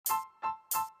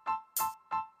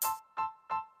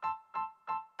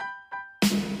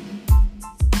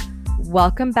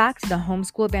Welcome back to the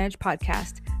Homeschool Advantage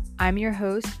podcast. I'm your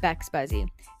host, Bex Buzzy,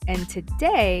 and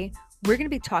today we're going to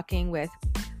be talking with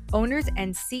owners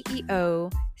and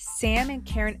CEO Sam and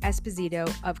Karen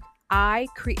Esposito of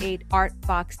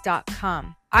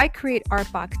iCreateArtBox.com.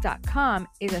 iCreateArtBox.com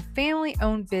is a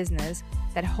family-owned business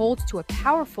that holds to a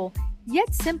powerful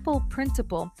yet simple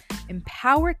principle: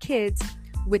 empower kids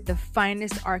with the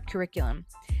finest art curriculum.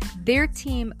 Their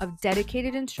team of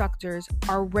dedicated instructors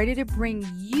are ready to bring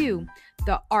you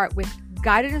the art with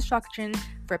guided instruction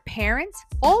for parents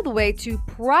all the way to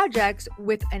projects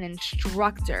with an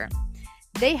instructor.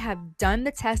 They have done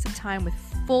the test of time with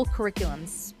full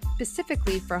curriculums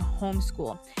specifically for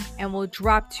homeschool and will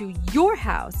drop to your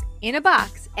house in a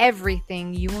box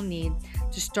everything you will need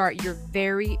to start your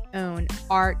very own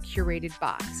art curated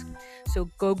box. So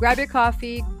go grab your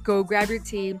coffee, go grab your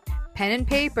tea, pen and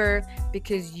paper,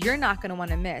 because you're not going to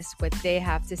want to miss what they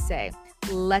have to say.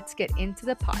 Let's get into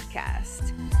the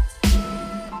podcast.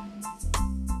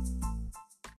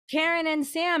 Karen and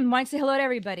Sam, why don't you say hello to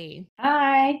everybody?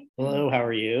 Hi. Hello, how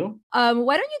are you? Why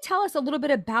don't you tell us a little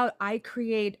bit about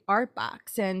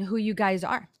iCreateArtBox and who you guys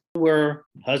are? We're a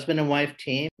husband and wife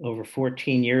team. Over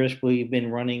 14 years, we've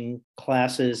been running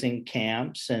classes and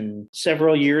camps. And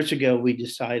several years ago, we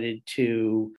decided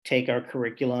to take our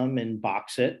curriculum and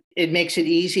box it. It makes it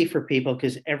easy for people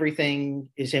because everything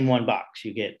is in one box.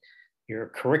 You get your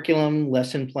curriculum,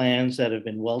 lesson plans that have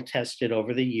been well tested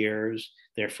over the years.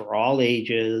 They're for all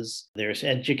ages. There's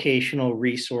educational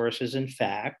resources and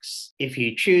facts. If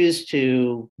you choose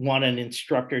to want an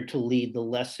instructor to lead the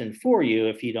lesson for you,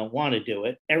 if you don't want to do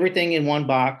it, everything in one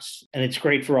box, and it's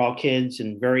great for all kids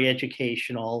and very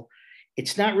educational.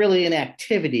 It's not really an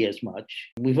activity as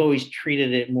much. We've always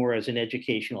treated it more as an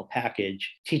educational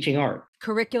package, teaching art.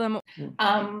 Curriculum.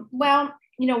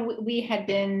 We had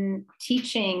been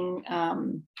teaching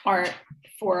art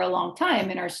for a long time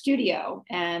in our studio,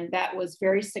 and that was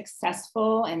very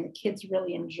successful, and the kids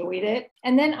really enjoyed it.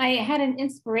 And then I had an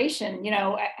inspiration.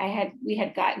 We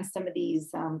had gotten some of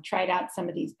these, tried out some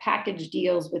of these package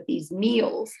deals with these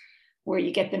meals, where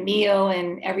you get the meal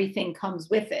and everything comes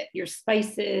with it, your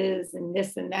spices and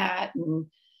this and that,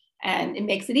 and it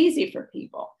makes it easy for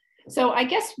people. So I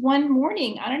guess one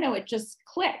morning, I don't know, it just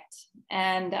clicked.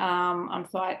 And I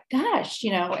thought, gosh,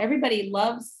 everybody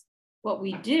loves what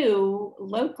we do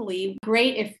locally.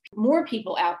 Great if more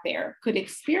people out there could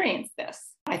experience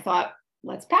this. I thought,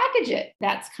 let's package it.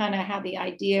 That's kind of how the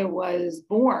idea was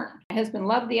born. My husband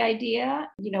loved the idea.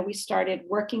 We started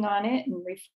working on it and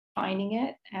refining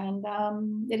it. And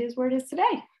it is where it is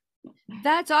today.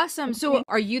 That's awesome. So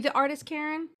are you the artist,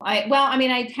 Karen? I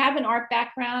have an art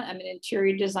background. I'm an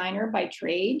interior designer by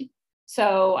trade.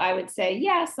 So I would say,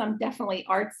 yes, I'm definitely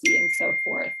artsy and so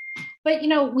forth. But,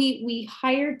 we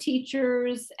hired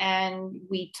teachers and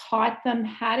we taught them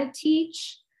how to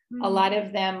teach. Mm-hmm. A lot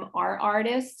of them are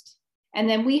artists. And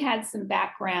then we had some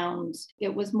background.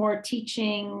 It was more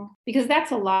teaching, because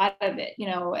that's a lot of it,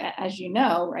 as you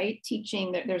know, right?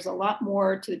 Teaching, there's a lot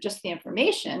more to just the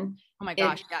information. Oh my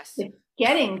gosh, yes. It's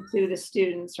getting to the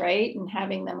students, right? And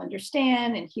having them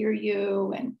understand and hear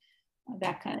you and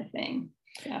that kind of thing.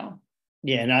 So.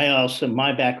 Yeah, and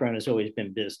my background has always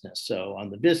been business. So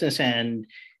on the business end,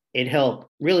 it helped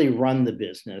really run the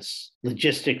business,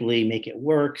 logistically make it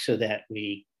work so that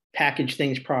we package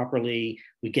things properly,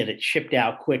 we get it shipped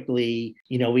out quickly.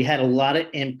 We had a lot of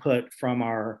input from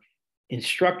our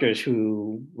instructors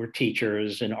who were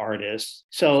teachers and artists.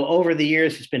 So over the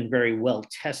years, it's been very well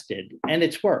tested, and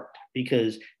it's worked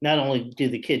because not only do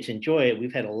the kids enjoy it,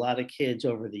 we've had a lot of kids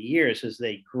over the years as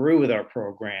they grew with our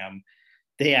program.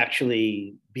 They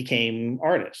actually became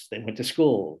artists. They went to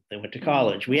school, they went to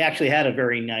college. We actually had a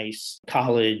very nice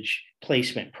college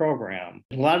placement program.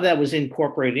 A lot of that was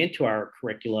incorporated into our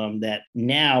curriculum that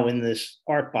now in this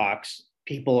art box,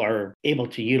 people are able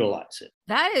to utilize it.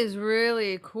 That is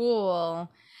really cool.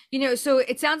 So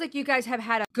it sounds like you guys have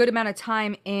had a good amount of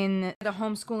time in the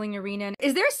homeschooling arena.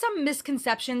 Is there some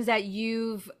misconceptions that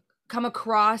you've come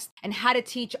across and how to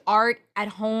teach art at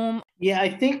home? Yeah,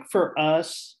 I think for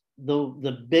us,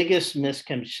 the biggest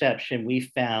misconception we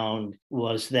found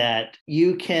was that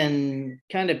you can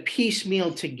kind of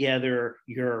piecemeal together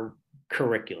your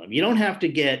curriculum. You don't have to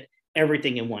get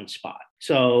everything in one spot.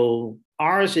 So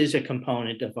ours is a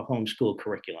component of a homeschool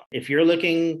curriculum. If you're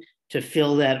looking to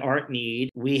fill that art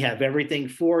need, we have everything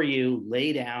for you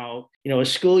laid out. A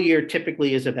school year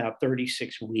typically is about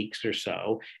 36 weeks or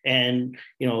so. And,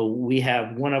 we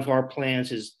have one of our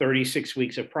plans is 36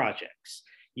 weeks of projects.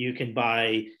 You can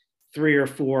buy 3 or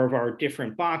 4 of our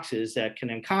different boxes that can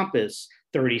encompass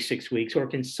 36 weeks or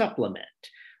can supplement.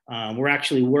 We're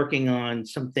actually working on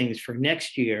some things for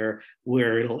next year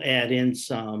where it'll add in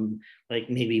some like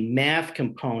maybe math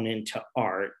component to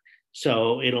art.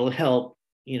 So it'll help,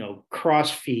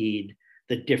 cross feed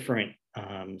the different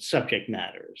subject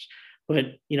matters. But,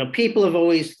 people have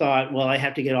always thought, well, I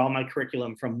have to get all my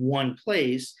curriculum from one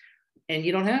place. And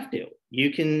you don't have to.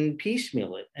 You can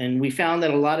piecemeal it. And we found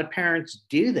that a lot of parents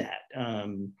do that.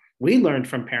 We learned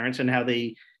from parents and how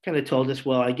they kind of told us,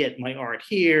 well, I get my art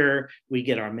here, we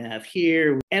get our math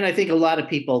here. And I think a lot of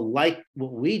people like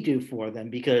what we do for them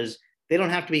because they don't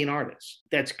have to be an artist.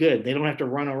 That's good. They don't have to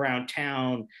run around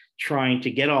town trying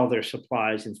to get all their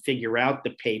supplies and figure out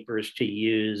the papers to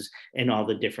use and all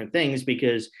the different things,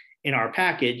 because in our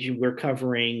package, we're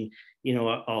covering,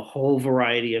 a whole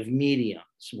variety of mediums.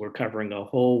 We're covering a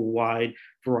whole wide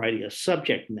variety of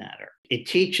subject matter. It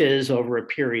teaches over a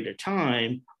period of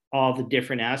time all the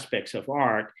different aspects of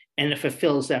art, and it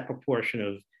fulfills that proportion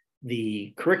of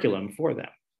the curriculum for them.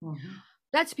 Mm-hmm.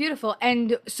 That's beautiful.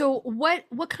 And so what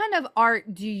kind of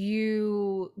art do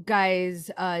you guys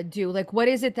do? Like, what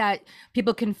is it that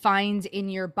people can find in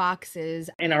your boxes?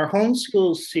 In our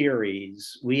homeschool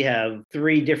series, we have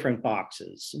 3 different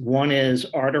boxes. One is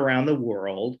art around the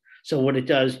world. So what it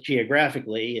does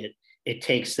geographically, it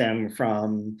takes them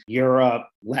from Europe,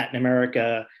 Latin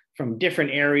America, from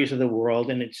different areas of the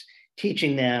world, and it's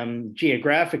teaching them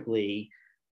geographically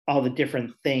all the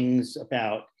different things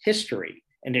about history.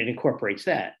 And it incorporates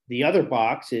that. The other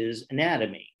box is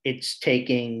anatomy. It's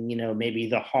taking, maybe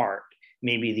the heart,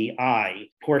 maybe the eye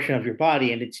portion of your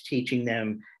body, and it's teaching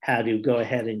them how to go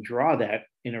ahead and draw that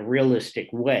in a realistic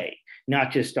way, not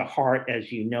just a heart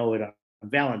as you know it on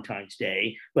Valentine's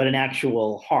Day, but an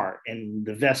actual heart and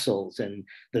the vessels and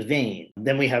the vein.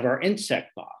 Then we have our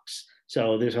insect box.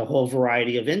 So there's a whole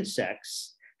variety of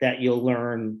insects that you'll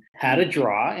learn how to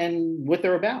draw and what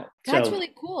they're about. That's really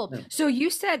cool. Yeah. So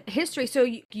you said history. So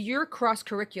you're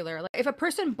cross-curricular. Like if a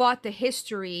person bought the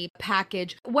history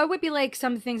package, what would be like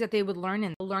some things that they would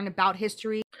learn about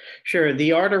history? Sure.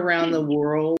 The art around the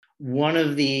world, one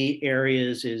of the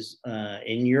areas is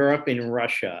in Europe, in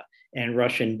Russia, and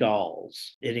Russian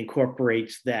dolls. It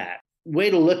incorporates that.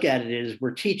 Way to look at it is we're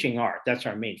teaching art. That's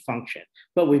our main function.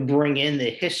 But we bring in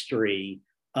the history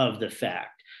of the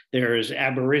fact. There's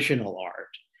Aboriginal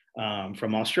art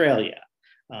from Australia.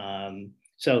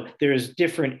 So there's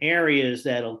different areas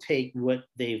that'll take what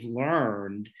they've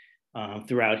learned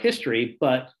throughout history,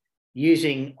 but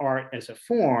using art as a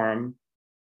form,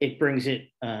 it brings it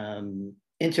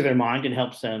into their mind and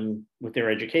helps them with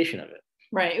their education of it.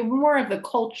 Right. More of the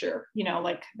culture,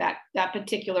 like that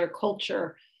particular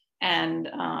culture and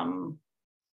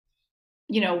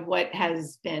what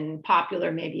has been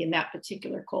popular maybe in that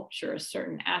particular culture, a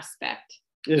certain aspect.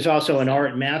 There's also an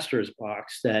art master's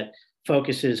box that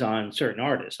focuses on certain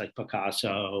artists like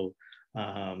Picasso.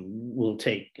 We'll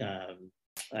take,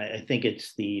 I think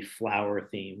it's the flower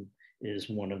theme is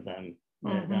one of them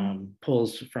that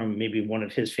pulls from maybe one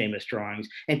of his famous drawings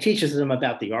and teaches them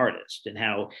about the artist and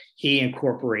how he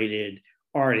incorporated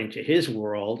art into his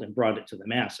world and brought it to the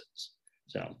masses.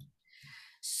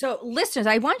 So listeners,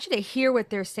 I want you to hear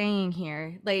what they're saying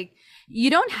here. Like,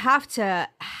 you don't have to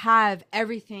have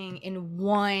everything in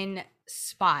one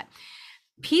spot.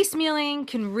 Piecemealing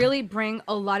can really bring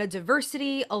a lot of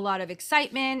diversity, a lot of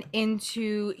excitement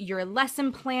into your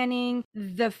lesson planning.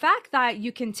 The fact that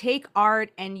you can take art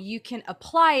and you can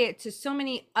apply it to so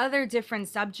many other different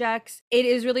subjects, it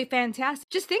is really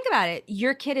fantastic. Just think about it.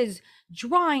 Your kid is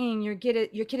drawing, your kid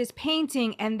is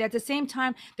painting, and at the same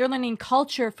time, they're learning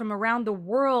culture from around the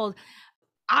world.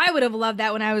 I would have loved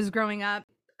that when I was growing up.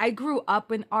 I grew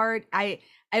up in art. I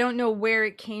don't know where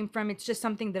it came from. It's just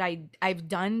something that I've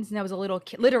done since I was a little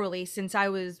kid, literally since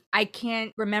I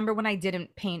can't remember when I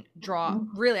didn't draw.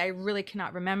 Really, I really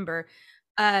cannot remember.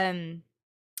 And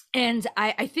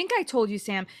I think I told you,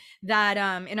 Sam, that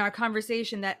in our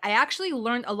conversation that I actually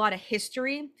learned a lot of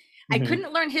history. I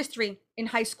couldn't learn history in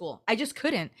high school. I just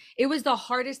couldn't. It was the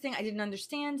hardest thing. I didn't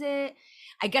understand it.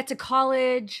 I get to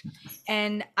college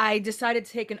and I decided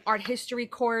to take an art history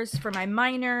course for my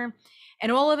minor. And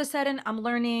all of a sudden, I'm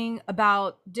learning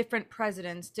about different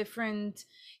presidents, different,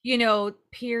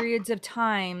 periods of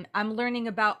time. I'm learning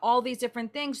about all these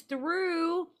different things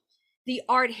through the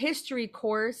art history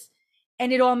course.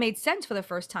 And it all made sense for the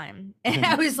first time. And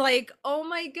I was like, oh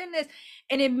my goodness.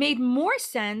 And it made more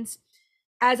sense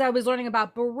as I was learning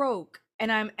about Baroque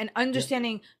and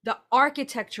understanding the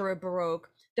architecture of Baroque,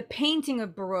 the painting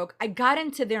of Baroque. I got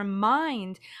into their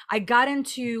mind. I got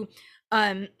into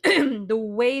the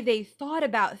way they thought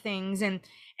about things and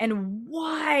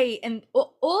why, and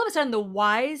all of a sudden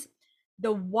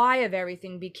the why of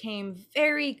everything became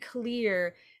very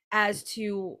clear as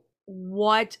to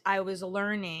what I was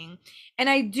learning. And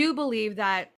I do believe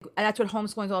that that's what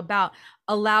homeschooling is all about,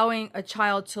 allowing a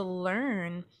child to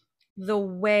learn the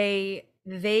way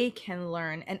they can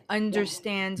learn and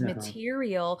understand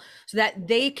material so that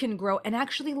they can grow and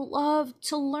actually love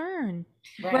to learn.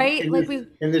 Right? And,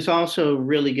 and there's also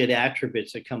really good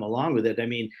attributes that come along with it. I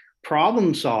mean,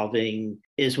 problem solving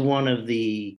is one of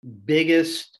the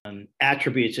biggest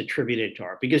attributes attributed to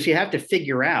art, because you have to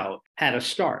figure out how to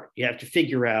start. You have to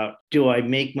figure out, how do I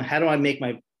make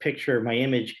my picture, my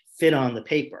image fit on the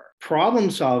paper?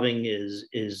 Problem solving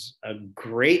is a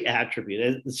great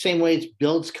attribute. The same way it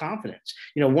builds confidence.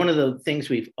 You know, one of the things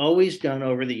we've always done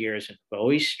over the years and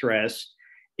always stressed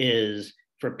is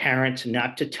for parents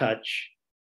not to touch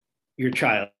your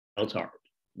child's art.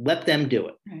 Let them do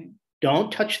it. Right.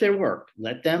 Don't touch their work.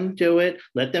 Let them do it.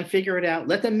 Let them figure it out.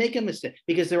 Let them make a mistake,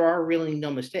 because there are really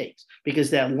no mistakes.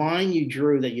 Because that line you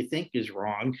drew that you think is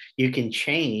wrong, you can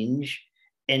change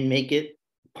and make it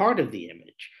part of the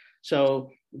image.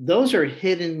 So those are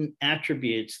hidden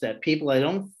attributes that people, I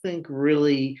don't think,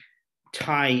 really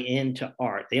tie into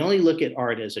art. They only look at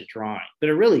art as a drawing, but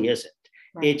it really isn't.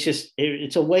 Right. It's just,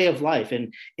 it's a way of life.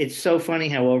 And it's so funny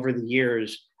how over the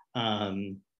years,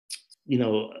 you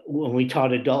know, when we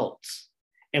taught adults,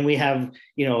 and we have,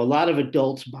 you know, a lot of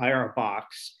adults buy our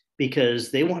box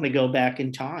because they want to go back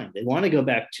in time. They want to go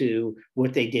back to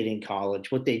what they did in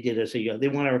college, what they did as a young. They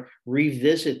want to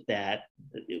revisit that.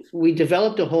 We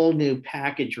developed a whole new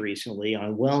package recently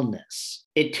on wellness.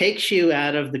 It takes you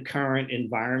out of the current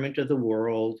environment of the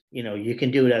world. You know, you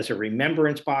can do it as a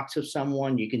remembrance box of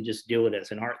someone. You can just do it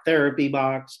as an art therapy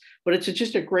box. But it's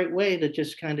just a great way to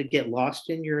just kind of get lost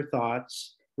in your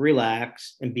thoughts,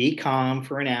 relax, and be calm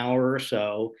for an hour or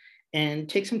so, and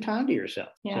take some time to yourself.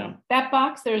 Yeah, so that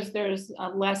box, there's a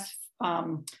less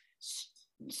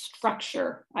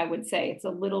structure, I would say. It's a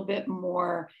little bit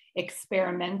more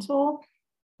experimental,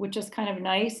 which is kind of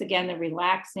nice. Again, the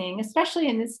relaxing, especially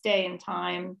in this day and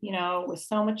time, you know, with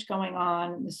so much going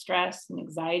on, the stress and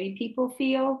anxiety people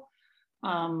feel.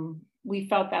 We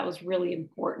felt that was really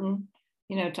important,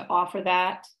 you know, to offer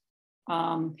that.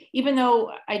 Even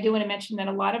though I do want to mention that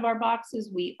a lot of our boxes,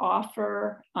 we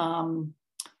offer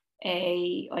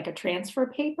a transfer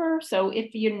paper. So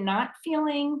if you're not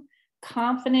feeling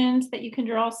confident that you can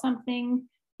draw something,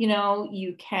 you know,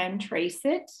 you can trace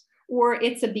it, or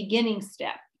it's a beginning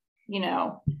step, you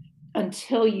know,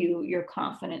 until your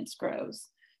confidence grows.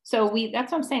 So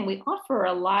that's what I'm saying. We offer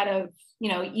a lot of, you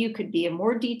know, you could be a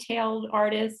more detailed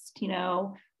artist, you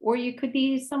know, or you could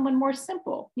be someone more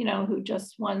simple, you know, who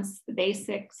just wants the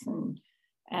basics.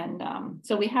 And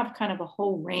so we have kind of a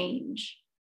whole range.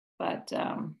 But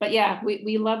yeah,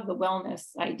 we love the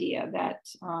wellness idea that,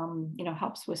 you know,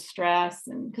 helps with stress,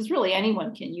 and because really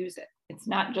anyone can use it. It's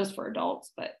not just for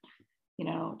adults, but, you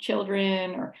know,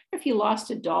 children, or if you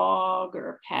lost a dog or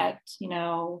a pet, you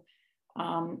know,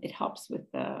 it helps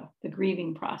with the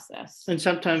grieving process. And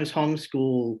sometimes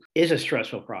homeschool is a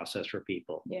stressful process for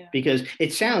people, because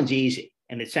it sounds easy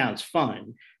and it sounds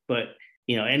fun, but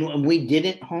you know, and we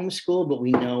didn't homeschool, but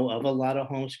we know of a lot of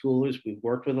homeschoolers. We've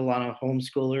worked with a lot of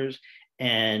homeschoolers,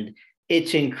 and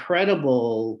it's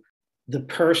incredible the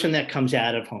person that comes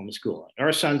out of homeschooling.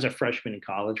 Our son's a freshman in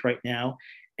college right now,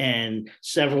 and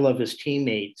several of his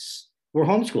teammates were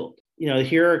homeschooled. You know,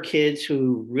 here are kids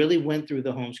who really went through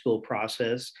the homeschool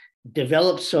process,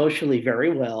 developed socially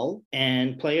very well,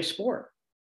 and play a sport.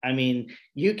 I mean,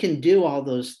 you can do all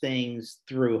those things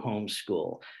through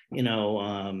homeschool. You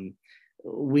know,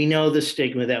 we know the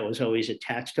stigma that was always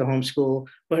attached to homeschool,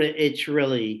 but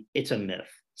it's a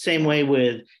myth. Same way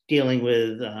with dealing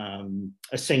with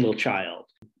a single child.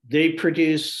 They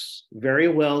produce very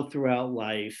well throughout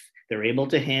life. They're able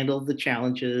to handle the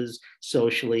challenges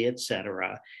socially, et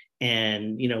cetera.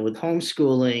 And, you know, with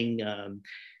homeschooling,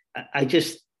 I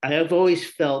have always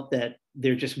felt that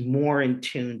they're just more in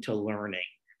tune to learning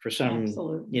for some,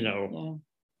 Absolutely. You know,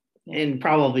 and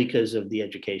probably because of the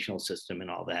educational system and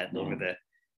all that over the,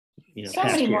 you know, so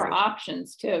many more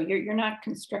options too. You're not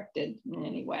constricted in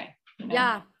any way. You know?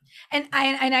 Yeah. And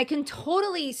I can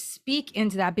totally speak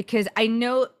into that, because I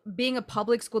know, being a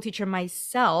public school teacher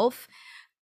myself,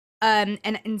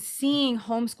 and seeing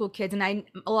homeschool kids, and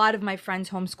a lot of my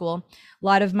friends homeschool, a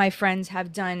lot of my friends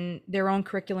have done their own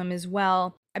curriculum as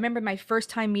well. I remember my first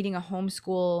time meeting a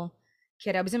homeschool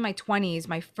kid. I was in my 20s,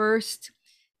 my first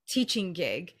teaching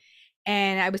gig,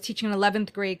 and I was teaching an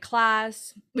 11th grade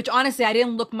class, which honestly, I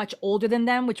didn't look much older than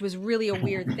them, which was really a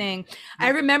weird thing. I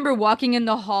remember walking in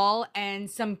the hall and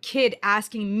some kid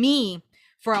asking me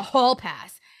for a hall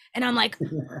pass. And I'm like,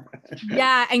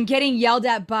 yeah, and getting yelled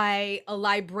at by a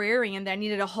librarian that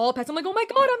needed a hall pass. I'm like, oh my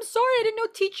God, I'm sorry. I didn't know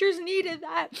teachers needed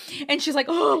that. And she's like,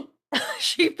 oh,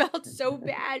 she felt so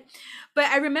bad. But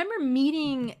I remember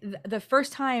meeting the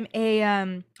first time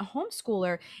a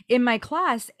homeschooler in my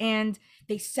class, and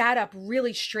they sat up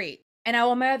really straight. And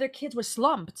all my other kids were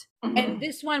slumped. And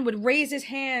this one would raise his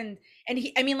hand. And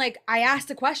I mean, like, I asked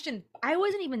the question. I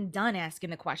wasn't even done asking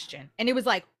the question. And it was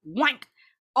like, wank,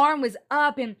 arm was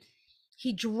up. And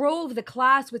he drove the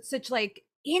class with such like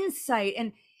insight.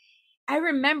 And I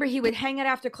remember he would hang out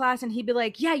after class and he'd be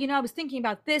like, yeah, I was thinking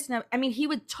about this. And I mean, he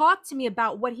would talk to me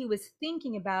about what he was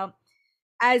thinking about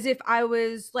as if I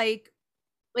was like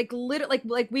little,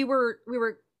 like we were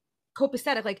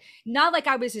copacetic, like not like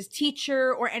I was his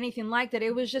teacher or anything like that.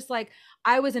 It was just like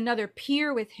I was another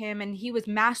peer with him and he was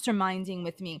masterminding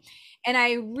with me. And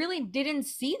I really didn't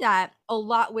see that a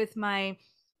lot with my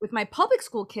public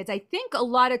school kids. I think a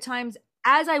lot of times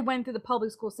as I went through the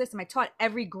public school system, I taught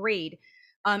every grade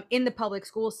in the public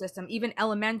school system, even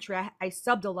elementary. I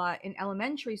subbed a lot in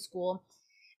elementary school.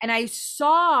 And I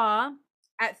saw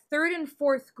at third and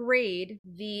fourth grade,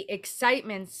 the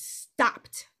excitement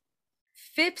stopped.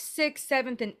 Fifth, sixth,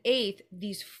 seventh, and eighth,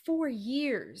 these 4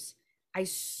 years, I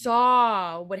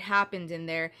saw what happened in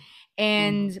there.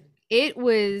 And it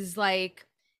was like,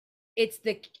 it's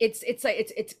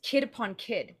kid upon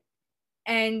kid.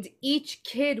 And each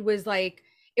kid was like,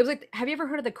 it was like, have you ever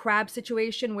heard of the crab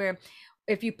situation where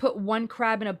if you put one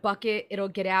crab in a bucket, it'll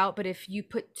get out. But if you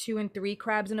put 2 and 3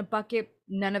 crabs in a bucket,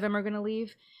 none of them are going to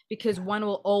leave because one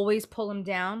will always pull them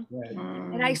down. Right.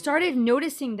 And I started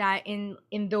noticing that in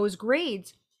those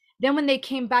grades. Then when they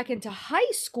came back into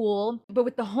high school, but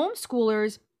with the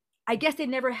homeschoolers, I guess they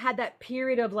never had that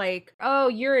period of like, oh,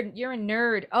 you're a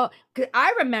nerd. Oh, cause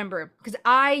I remember because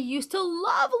I used to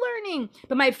love learning,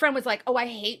 but my friend was like, oh, I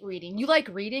hate reading. You like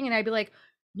reading? And I'd be like,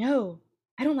 no,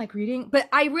 I don't like reading, but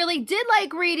I really did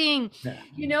like reading,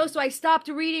 so I stopped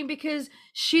reading because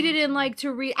she didn't like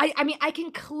to read. I mean, I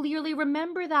can clearly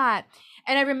remember that.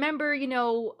 And I remember,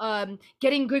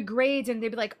 getting good grades and they'd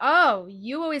be like, oh,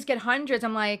 you always get hundreds.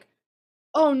 I'm like,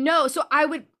 oh no. So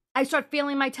I start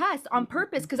failing my test on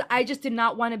purpose because I just did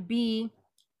not want to be,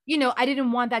 I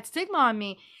didn't want that stigma on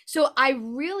me. So I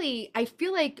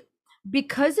feel like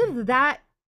because of that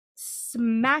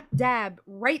smack dab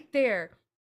right there,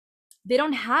 they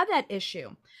don't have that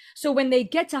issue. So when they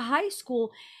get to high school,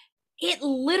 it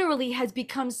literally has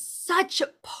become such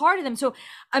a part of them. So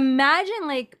imagine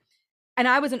like, and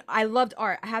I loved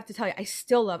art. I have to tell you, I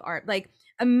still love art. Like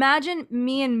imagine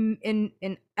me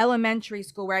in elementary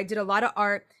school where I did a lot of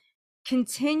art,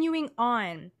 continuing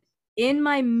on in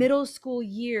my middle school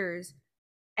years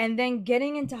and then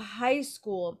getting into high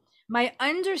school. My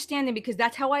understanding, because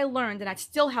that's how I learned and that's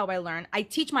still how I learn. I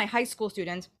teach my high school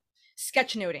students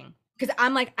sketchnoting. Because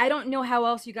I'm like, I don't know how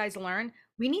else you guys learn.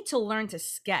 We need to learn to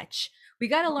sketch. We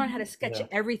got to learn how to sketch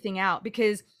everything out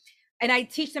and I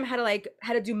teach them how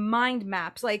to do mind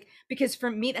maps, like, because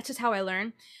for me, that's just how I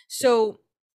learn. So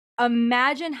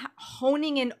imagine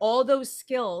honing in all those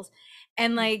skills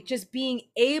and like just being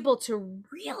able to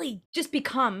really just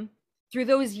become through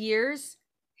those years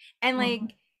and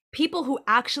like people who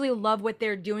actually love what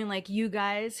they're doing, like you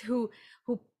guys who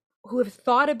have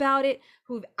thought about it,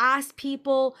 who've asked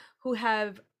people, who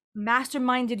have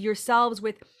masterminded yourselves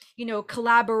with,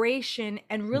 collaboration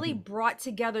and really brought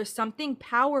together something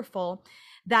powerful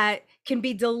that can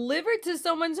be delivered to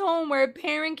someone's home where a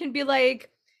parent can be like,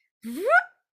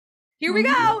 here we go.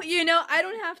 I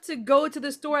don't have to go to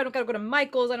the store. I don't got to go to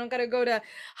Michael's. I don't got to go to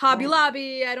Hobby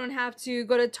Lobby. I don't have to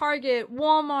go to Target,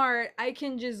 Walmart. I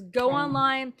can just go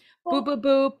online, boop, boop,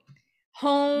 boop,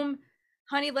 home.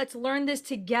 Honey, let's learn this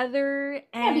together.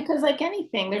 And because like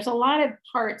anything, there's a lot of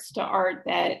parts to art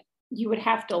that you would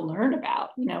have to learn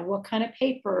about, what kind of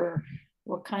paper,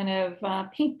 what kind of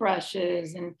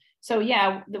paintbrushes. And so,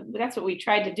 that's what we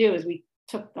tried to do is we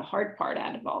took the hard part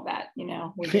out of all that,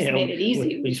 we just made it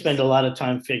easy. We spend a lot of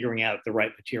time figuring out the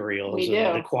right materials,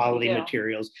 the quality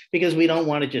materials, because we don't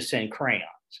want to just send crayons.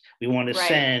 We want to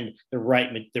send the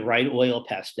right oil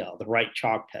pastel, the right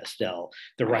chalk pastel,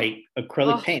 the right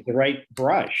acrylic paint, the right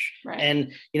brush. Right.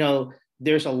 And,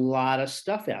 there's a lot of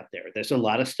stuff out there. There's a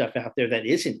lot of stuff out there that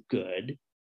isn't good.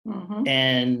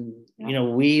 And,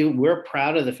 we're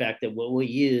proud of the fact that what we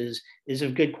use is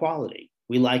of good quality.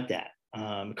 We like that.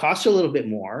 It costs a little bit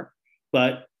more,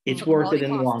 but it's worth it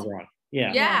in the long run.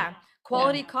 Yeah.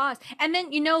 Quality cost. And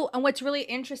then, and what's really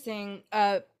interesting,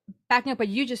 backing up what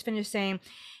you just finished saying,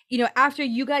 after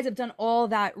you guys have done all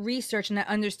that research and that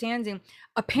understanding,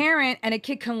 a parent and a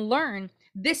kid can learn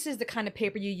this is the kind of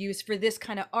paper you use for this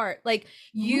kind of art. Like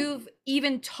you've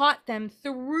even taught them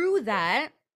through that,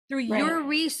 through your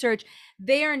research.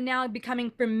 They are now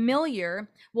becoming familiar.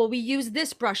 Well, we use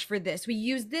this brush for this. We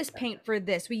use this paint for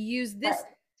this. We use this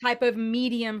type of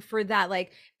medium for that.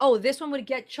 Like, oh, this one would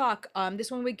get chalk.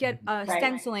 This one would get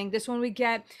stenciling. This one would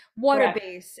get water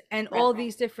base, and all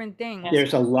these different things.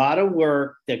 There's a lot of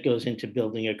work that goes into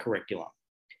building a curriculum.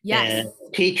 Yes.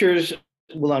 And teachers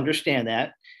will understand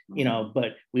that, you know,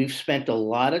 but we've spent a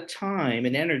lot of time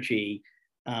and energy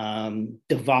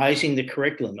devising the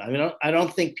curriculum. I mean, I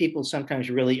don't think people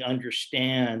sometimes really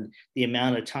understand the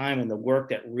amount of time and the work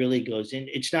that really goes in.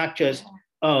 It's not just,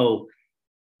 oh,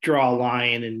 draw a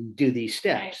line and do these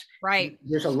steps. Right.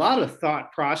 There's a lot of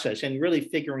thought process and really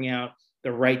figuring out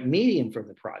the right medium for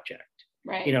the project.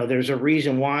 Right. You know, there's a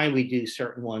reason why we do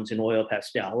certain ones in oil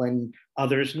pastel and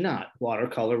others not.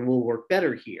 Watercolor will work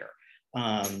better here.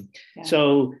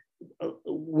 So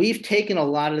we've taken a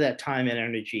lot of that time and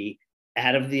energy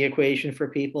out of the equation for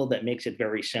people. That makes it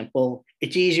very simple.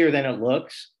 It's easier than it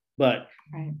looks, but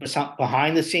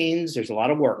behind the scenes, there's a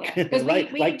lot of work,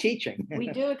 like teaching. We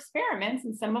do experiments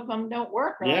and some of them don't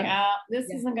work. We're like, this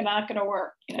isn't not going to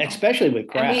work. You know? Especially with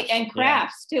crafts. And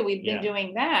crafts too. We've been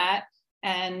doing that.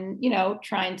 And, you know,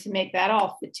 trying to make that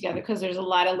all fit together because there's a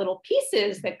lot of little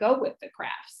pieces that go with the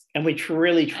crafts. And we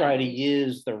really try to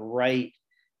use the right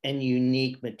and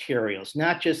unique materials,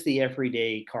 not just the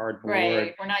everyday cardboard.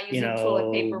 Right. We're not using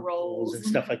toilet paper rolls and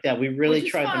stuff like that. We really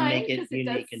try to make it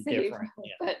unique and different.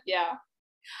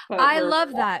 But I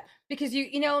love that because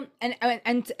you know,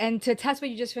 and to test what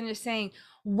you just finished saying,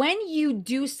 when you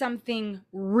do something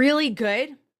really good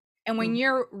and when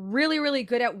you're really, really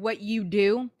good at what you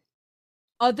do,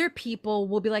 other people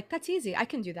will be like, that's easy. I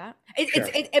can do that.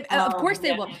 Of course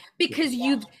they will, because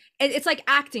it's like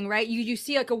acting, right? You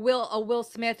see like a Will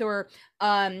Smith or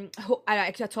that's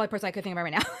the only person I could think of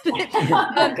right now.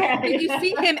 You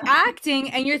see him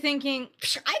acting and you're thinking,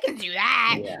 I can do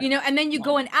that, you know, and then you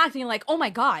go and act and you're like, oh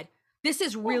my God, this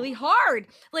is really hard.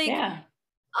 Like,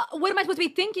 what am I supposed to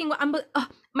be thinking?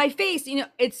 My face, you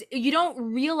know, you don't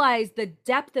realize the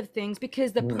depth of things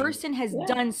because the person has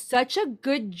done such a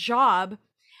good job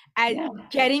at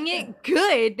getting it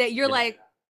good that you're like,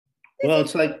 well,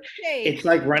 it's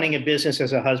like running a business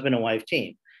as a husband and wife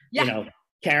team. You know,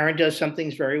 Karen does some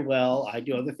things very well. I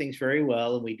do other things very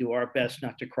well, and we do our best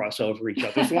not to cross over each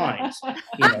other's lines.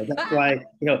 You know, that's why,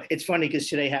 you know, it's funny because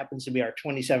today happens to be our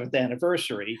 27th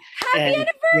anniversary. Happy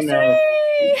anniversary!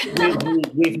 You know,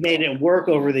 we've made it work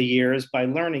over the years by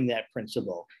learning that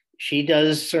principle. She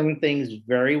does certain things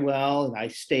very well, and I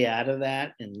stay out of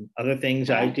that, and other things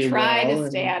I do try well.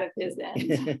 to stay out of his end.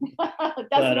 It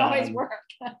doesn't always work.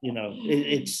 You know,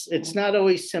 it's not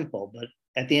always simple, but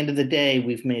at the end of the day,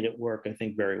 we've made it work, I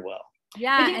think, very well.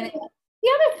 Yeah. And the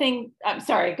other thing, I'm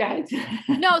sorry, go ahead.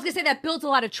 No, I was gonna say that builds a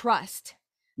lot of trust.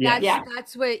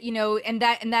 That's what, you know, and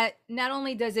that not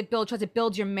only does it build trust, it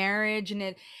builds your marriage,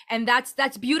 and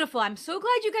that's beautiful. I'm so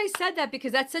glad you guys said that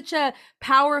because that's such a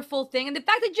powerful thing. And the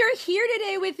fact that you're here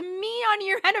today with me on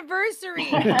your anniversary.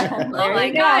 Oh my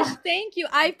gosh, thank you.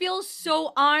 I feel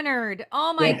so honored.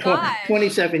 Oh my God.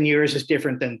 27 years is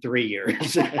different than 3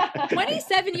 years.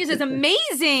 27 years is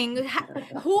amazing.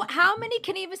 How many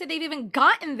can even say they've even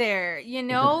gotten there? You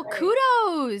know,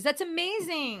 kudos. That's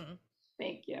amazing.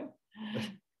 Thank you.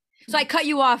 So I cut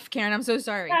you off, Karen. I'm so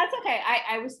sorry. That's okay.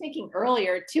 I was thinking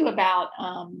earlier too about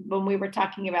when we were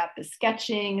talking about the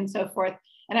sketching and so forth.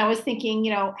 And I was thinking,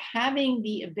 you know, having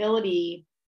the ability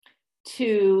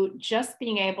to just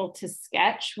being able to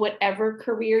sketch whatever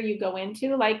career you go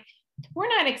into. Like we're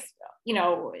not, you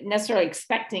know, necessarily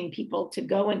expecting people to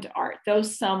go into art, though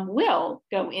some will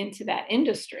go into that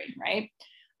industry, right?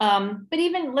 But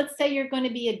even let's say you're going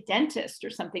to be a dentist or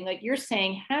something, like you're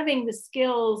saying, having the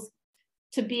skills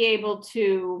to be able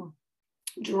to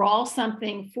draw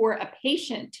something for a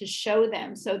patient to show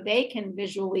them so they can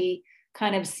visually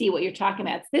kind of see what you're talking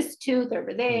about. It's this tooth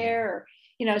over there, or,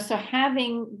 you know, so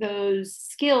having those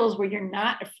skills where you're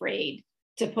not afraid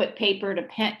to put paper to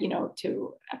pen, you know,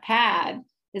 to a pad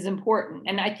is important.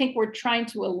 And I think we're trying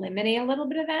to eliminate a little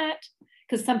bit of that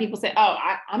because some people say, oh,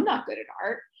 I'm not good at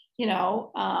art, you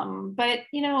know, but,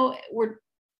 you know,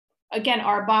 again,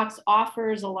 our box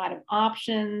offers a lot of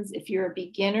options if you're a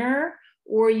beginner,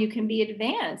 or you can be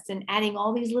advanced and adding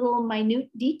all these little minute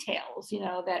details, you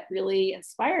know, that really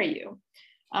inspire you.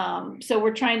 So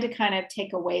we're trying to kind of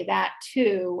take away that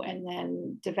too, and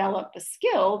then develop a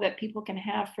skill that people can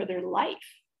have for their life,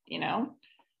 you know?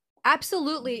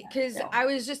 Absolutely. Because I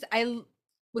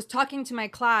was talking to my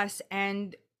class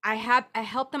and I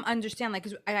helped them understand, like,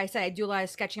 'cause I said, I do a lot of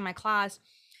sketching in my class.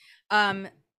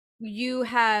 you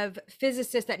have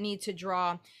physicists that need to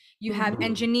draw, you have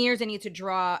engineers that need to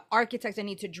draw, architects that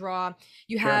need to draw,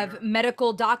 you have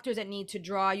medical doctors that need to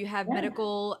draw, you have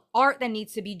medical art that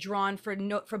needs to be drawn for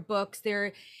books.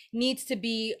 There needs to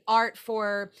be art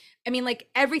for, I mean, like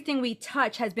everything we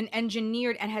touch has been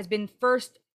engineered and has been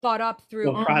first thought up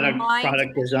through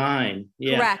product design.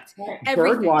 Yeah. Correct.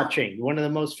 Bird watching. One of the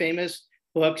most famous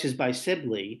books is by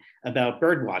Sibley about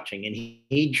bird watching, and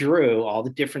he drew all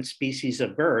the different species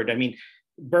of bird. I mean,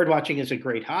 bird watching is a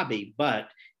great hobby, but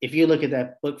if you look at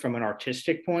that book from an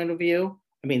artistic point of view,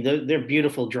 I mean, they're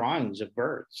beautiful drawings of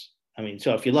birds. I mean,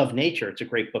 so if you love nature, it's a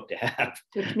great book to have.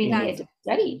 Which means you had to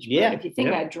study each bird. If you think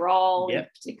about draw in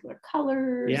particular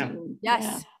colors. And,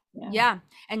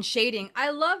 and shading.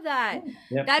 I love that.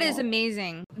 That is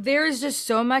amazing. There's just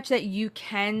so much that you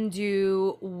can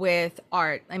do with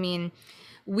art. I mean,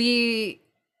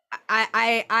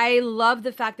 I love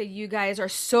the fact that you guys are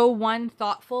so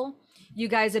thoughtful. You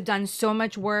guys have done so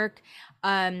much work.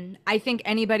 I think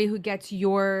anybody who gets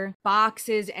your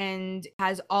boxes and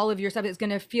has all of your stuff is going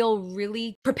to feel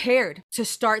really prepared to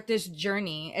start this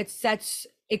journey. That's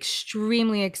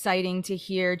extremely exciting to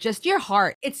hear. Just your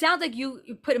heart. It sounds like you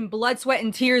put in blood, sweat,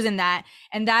 and tears in that.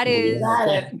 And that is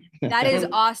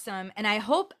awesome. And I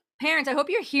hope, parents,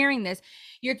 you're hearing this.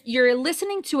 You're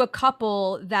listening to a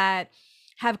couple that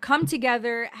have come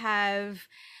together, have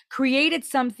created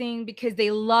something because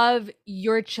they love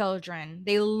your children.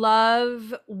 They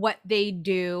love what they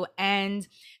do and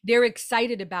they're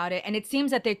excited about it. And it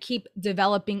seems that they keep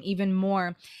developing even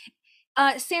more.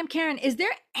 Sam, Karen, is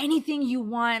there anything you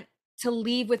want to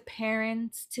leave with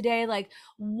parents today? Like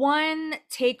one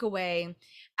takeaway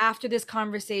after this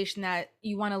conversation that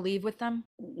you want to leave with them?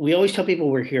 We always tell people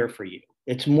we're here for you.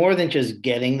 It's more than just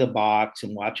getting the box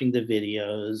and watching the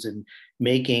videos and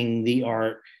making the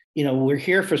art. You know, we're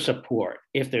here for support.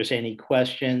 If there's any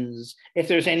questions, if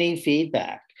there's any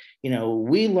feedback, you know,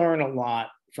 we learn a lot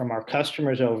from our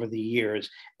customers over the years,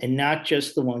 and not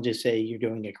just the ones that say you're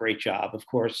doing a great job. Of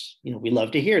course, you know, we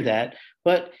love to hear that.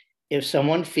 But if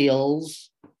someone feels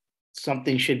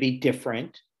something should be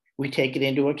different, we take it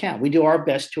into account. We do our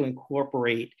best to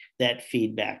incorporate that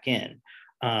feedback in.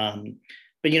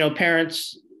 But, you know,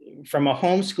 parents, from a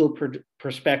homeschool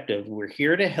perspective, we're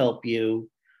here to help you.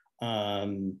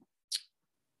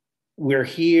 We're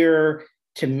here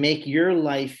to make your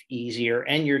life easier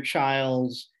and your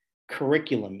child's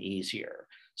curriculum easier.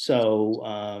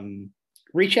 So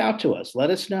reach out to us. Let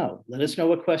us know. Let us know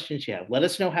what questions you have. Let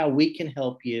us know how we can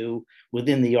help you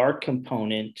within the art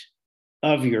component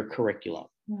of your curriculum.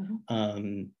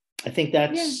 I think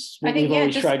that's what we've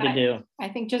always tried to do. I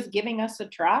think just giving us a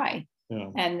try.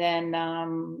 And then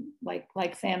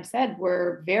like Sam said,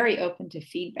 we're very open to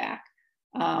feedback.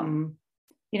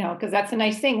 You know, because that's a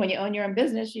nice thing. When you own your own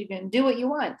business, you can do what you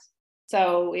want.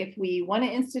 So if we want to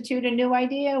institute a new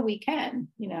idea, we can,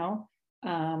 you know,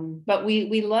 but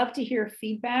we love to hear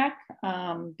feedback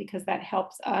because that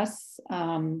helps us,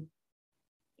 you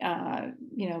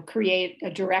know, create a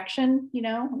direction, you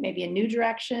know, maybe a new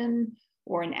direction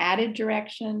or an added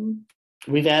direction.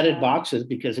 We've added boxes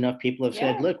because enough people have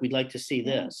said, look, we'd like to see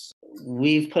this.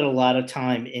 We've put a lot of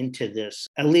time into this.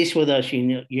 At least with us,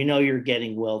 you know you're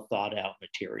getting well thought out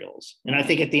materials. And I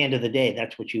think at the end of the day,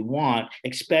 that's what you want,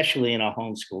 especially in a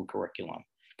homeschool curriculum,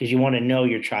 because you want to know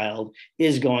your child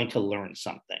is going to learn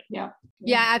something. Yeah,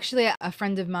 actually, a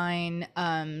friend of mine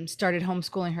started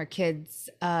homeschooling her kids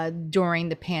during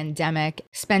the pandemic,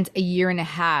 spent a year and a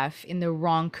half in the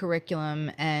wrong curriculum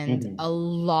and a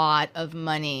lot of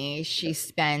money she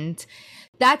spent.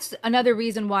 That's another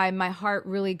reason why my heart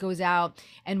really goes out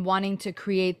and wanting to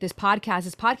create this podcast.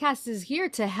 This podcast is here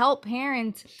to help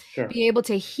parents be able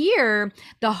to hear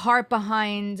the heart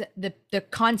behind the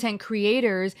content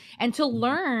creators and to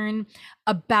learn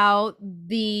about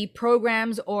the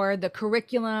programs or the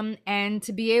curriculum and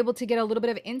to be able to get a little bit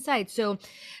of insight. So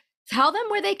tell them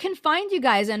where they can find you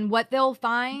guys and what they'll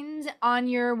find on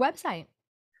your website.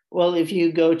 Well, if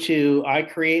you go to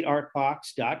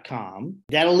icreateartbox.com,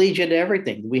 that'll lead you to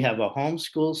everything. We have a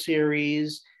homeschool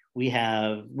series. We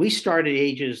start at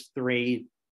ages 3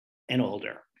 and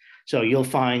older. So you'll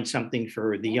find something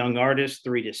for the young artists,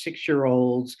 3 to 6 year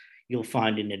olds. You'll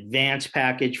find an advanced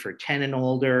package for 10 and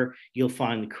older. You'll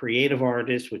find the creative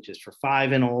artists, which is for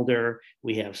 5 and older.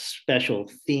 We have special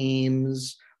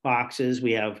themes boxes.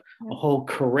 We have a whole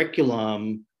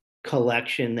curriculum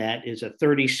collection that is a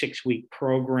 36-week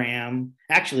program.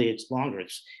 Actually, it's longer.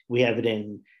 We have it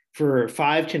in for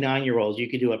 5 to 9 year olds. You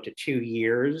could do up to 2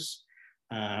 years.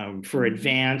 For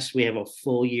advanced, we have a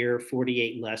full year,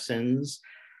 48 lessons.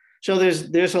 So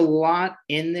there's a lot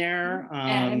in there.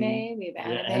 Anime, we have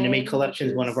The anime. anime collection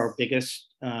is one of our biggest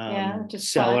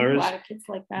Just sellers. fun. A lot of kids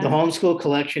like that. The homeschool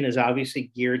collection is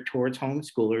obviously geared towards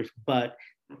homeschoolers, but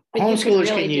you homeschoolers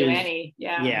could really can do use anything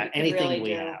anything really we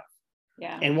do. have.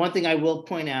 Yeah. And one thing I will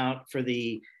point out for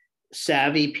the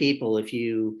savvy people, if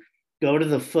you go to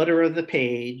the footer of the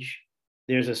page,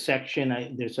 there's a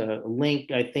section, there's a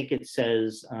link, I think it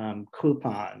says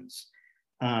coupons.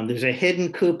 There's a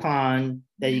hidden coupon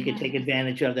that you can take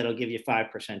advantage of that'll give you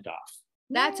 5% off.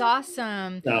 That's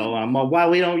awesome. So while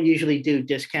we don't usually do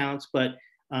discounts, but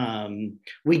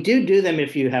we do them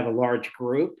if you have a large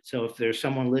group. So if there's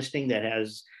someone listening that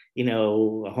has, a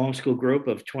homeschool group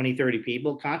of 20, 30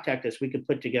 people, contact us. We could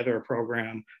put together a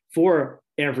program for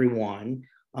everyone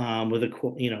with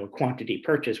a quantity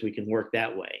purchase. We can work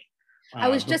that way. I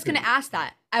was just going to ask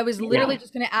that. I was literally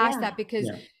just going to ask that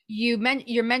because you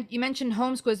mentioned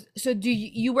homeschools. So do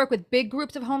you work with big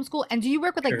groups of homeschool, and do you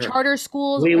work with like charter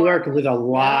schools? We work with a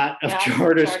lot of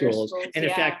charter schools. And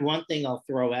in yeah. fact, one thing I'll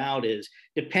throw out is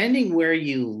depending where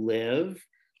you live,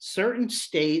 certain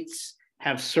states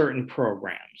have certain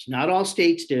programs. Not all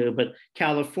states do, but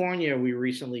California, we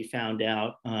recently found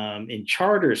out in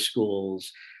charter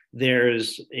schools,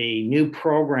 there's a new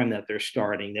program that they're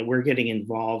starting that we're getting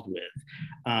involved with.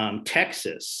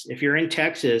 Texas, if you're in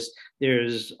Texas,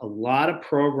 there's a lot of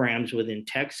programs within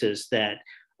Texas that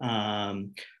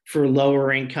for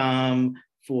lower income,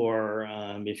 for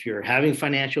if you're having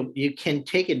financial, you can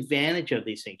take advantage of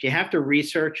these things. You have to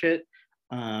research it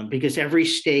because every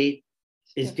state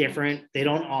is different. They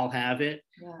don't all have it.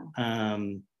 Yeah.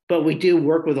 But we do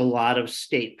work with a lot of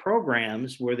state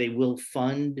programs where they will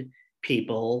fund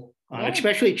people,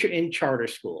 especially in charter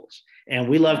schools. And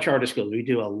we love charter schools. We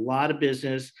do a lot of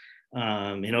business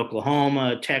in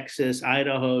Oklahoma, Texas,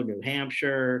 Idaho, New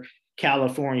Hampshire.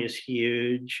 California is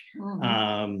huge.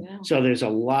 So there's a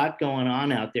lot going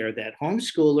on out there that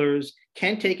homeschoolers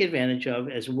can take advantage of,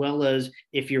 as well as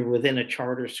if you're within a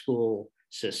charter school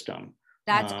system.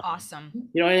 That's awesome.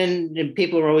 And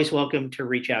people are always welcome to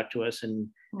reach out to us and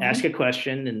ask a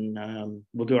question, and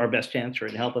we'll do our best to answer it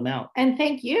and help them out. And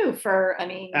thank you for,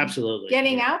 absolutely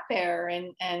getting out there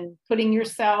and putting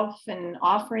yourself and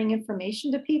offering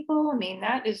information to people.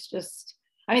 That is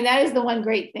the one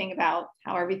great thing about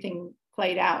how everything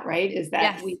played out, right? Is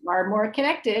that we are more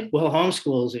connected. Well,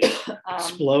 homeschool is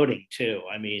exploding too.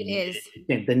 It is.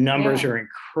 The numbers are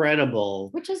incredible.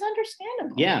 Which is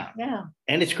understandable. Yeah.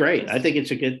 And it's great. I think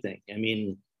it's a good thing.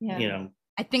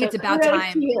 I think it's about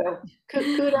time.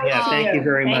 Kudos thank you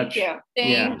very much.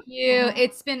 Thank you.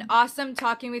 It's been awesome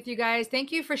talking with you guys.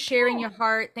 Thank you for sharing your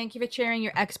heart. Thank you for sharing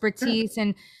your expertise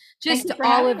and just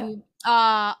all of you.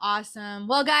 Awesome.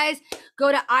 Well, guys,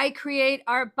 go to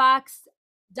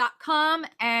icreateartbox.com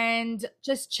and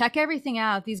just check everything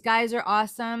out. These guys are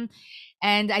awesome.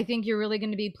 And I think you're really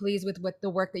going to be pleased with the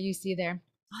work that you see there.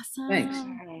 Awesome. Thanks.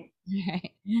 All right.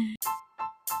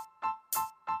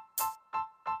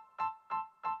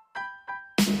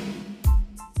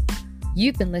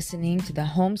 You've been listening to the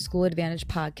Homeschool Advantage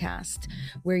podcast,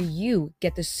 where you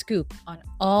get the scoop on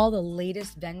all the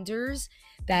latest vendors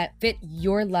that fit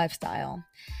your lifestyle.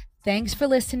 Thanks for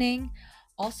listening.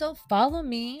 Also, follow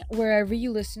me wherever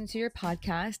you listen to your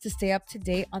podcast to stay up to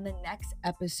date on the next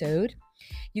episode.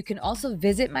 You can also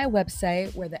visit my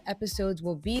website where the episodes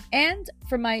will be, and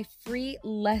for my free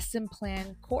lesson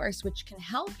plan course, which can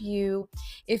help you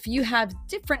if you have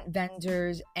different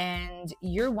vendors and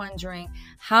you're wondering,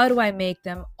 how do I make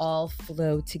them all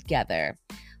flow together?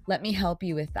 Let me help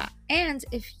you with that. And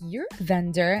if you're a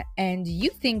vendor and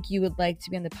you think you would like to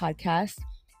be on the podcast,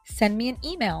 send me an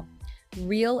email,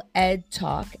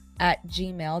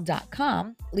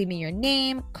 realedtalk@gmail.com. Leave me your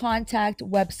name, contact,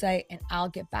 website, and I'll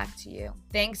get back to you.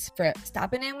 Thanks for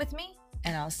stopping in with me,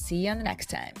 and I'll see you on the next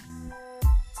time.